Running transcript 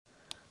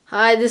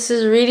Hi, this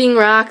is Reading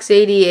Rocks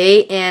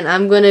 88 and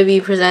I'm going to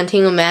be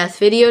presenting a math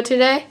video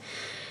today.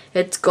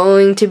 It's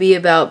going to be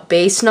about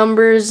base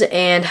numbers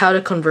and how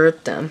to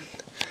convert them.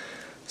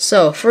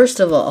 So,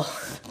 first of all,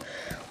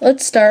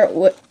 let's start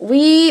with,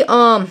 we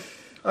are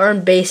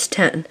in base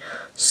 10.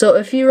 So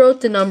if you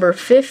wrote the number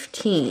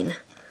 15,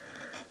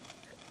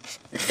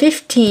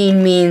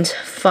 15 means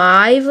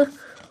 5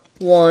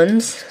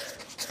 ones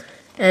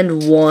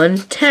and 1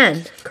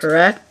 10,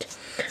 correct?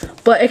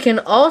 But it can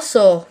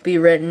also be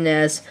written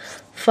as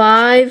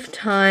 5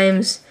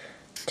 times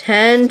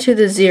 10 to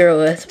the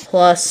 0th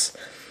plus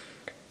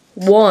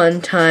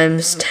 1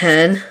 times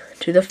 10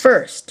 to the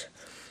 1st,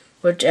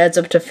 which adds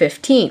up to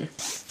 15.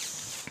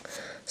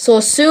 So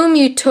assume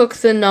you took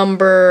the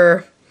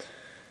number,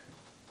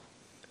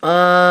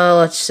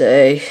 let's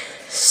say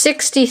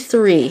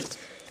 63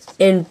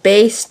 in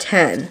base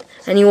 10,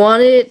 and you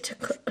wanted it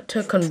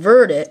to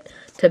convert it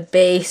to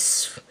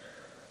base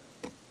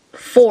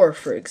 4,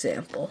 for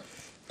example.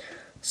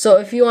 So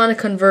if you want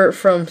to convert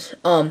from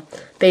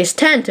base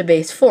 10 to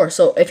base 4,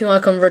 so if you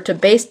want to convert to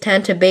base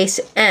 10 to base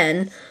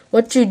n,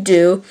 what you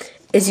do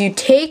is you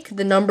take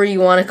the number you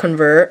want to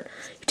convert,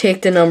 you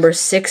take the number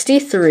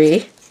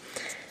 63,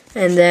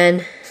 and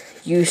then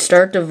you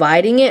start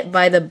dividing it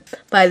by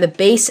the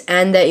base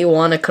n that you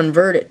want to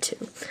convert it to.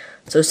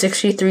 So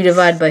 63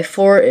 divided by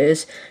 4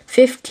 is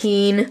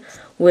 15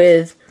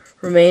 with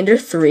remainder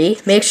 3.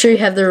 Make sure you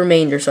have the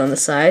remainders on the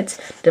sides.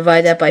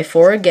 Divide that by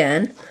 4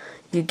 again.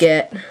 You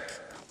get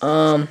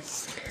 3,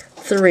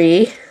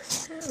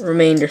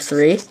 remainder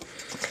 3.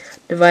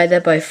 Divide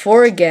that by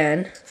 4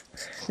 again.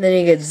 And then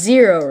you get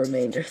 0,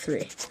 remainder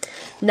 3.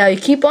 Now you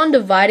keep on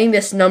dividing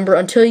this number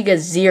until you get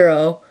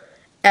 0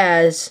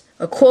 as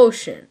a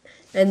quotient.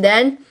 And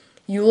then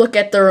you look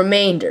at the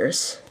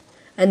remainders.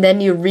 And then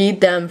you read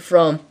them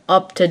from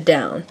up to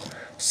down.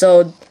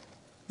 So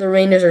the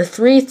remainders are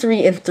 3,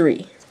 3, and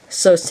 3.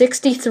 So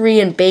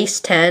 63 in base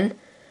 10,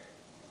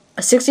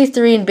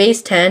 63 in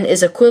base 10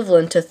 is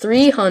equivalent to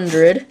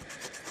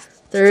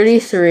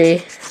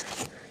 333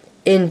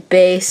 in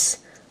base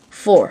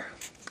 4.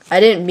 I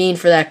didn't mean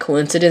for that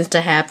coincidence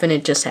to happen,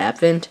 it just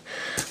happened.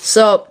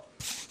 So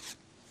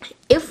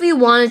if we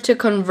wanted to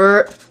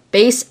convert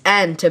base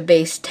n to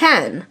base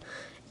 10,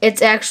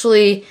 it's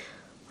actually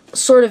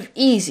sort of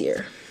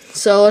easier.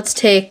 So let's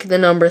take the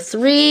number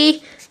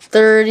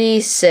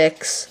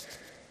 336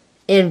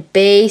 in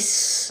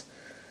base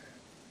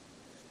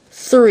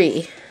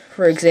 3,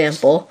 for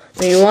example,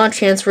 and you want to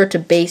transfer it to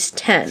base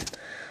 10.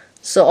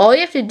 So all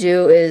you have to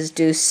do is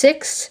do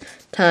 6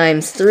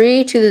 times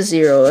 3 to the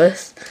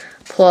 0th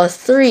plus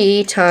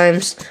 3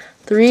 times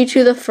 3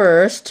 to the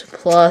 1st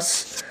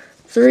plus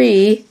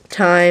 3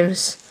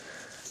 times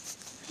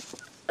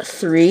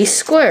 3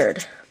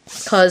 squared.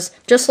 Because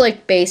just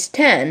like base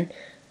 10,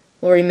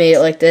 where we made it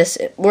like this,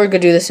 we're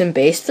going to do this in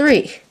base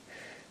 3.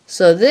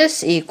 So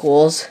this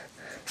equals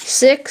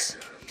 6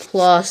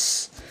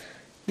 plus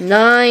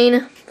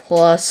 9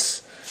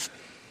 plus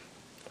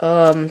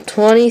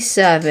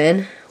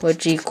 27,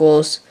 which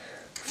equals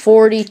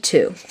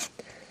 42.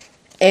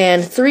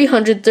 And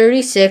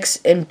 336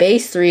 in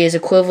base 3 is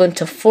equivalent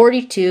to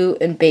 42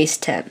 in base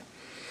 10.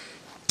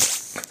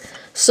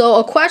 So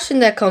a question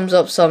that comes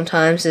up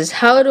sometimes is,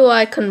 how do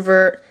I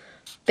convert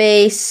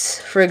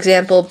base, for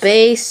example,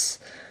 base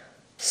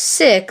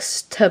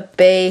 6 to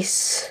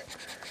base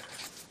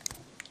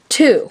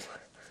 2?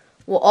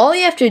 Well, all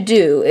you have to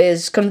do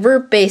is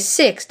convert base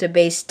 6 to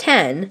base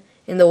 10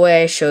 in the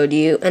way I showed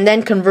you, and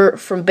then convert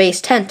from base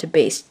 10 to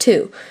base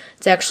 2.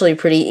 It's actually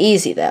pretty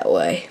easy that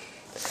way.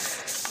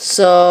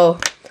 So,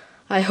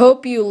 I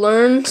hope you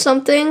learned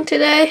something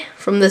today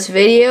from this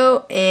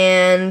video,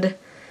 and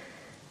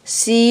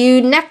see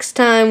you next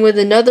time with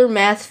another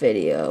math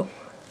video.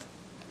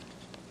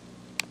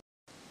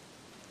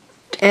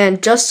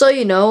 And just so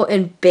you know,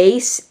 in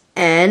base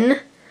n,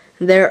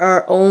 there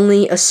are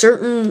only a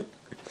certain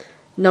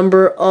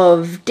number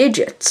of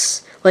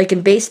digits. Like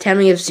in base 10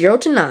 we have 0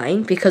 to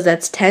 9 because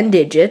that's 10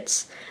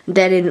 digits.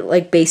 Then in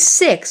like base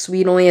 6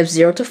 we only have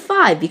 0 to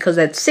 5 because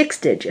that's 6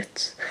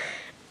 digits.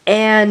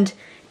 And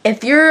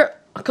if you're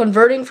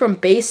converting from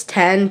base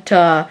 10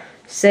 to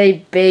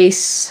say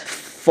base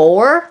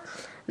 4,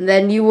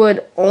 then you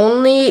would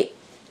only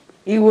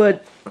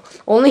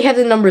have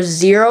the numbers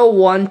 0,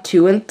 1,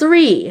 2, and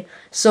 3.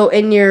 So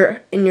in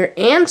your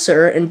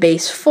answer in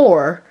base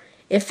 4,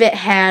 if it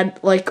had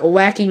like a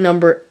wacky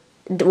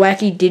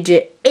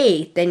digit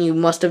 8, then you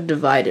must have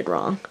divided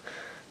wrong.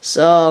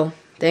 So,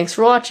 thanks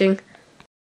for watching.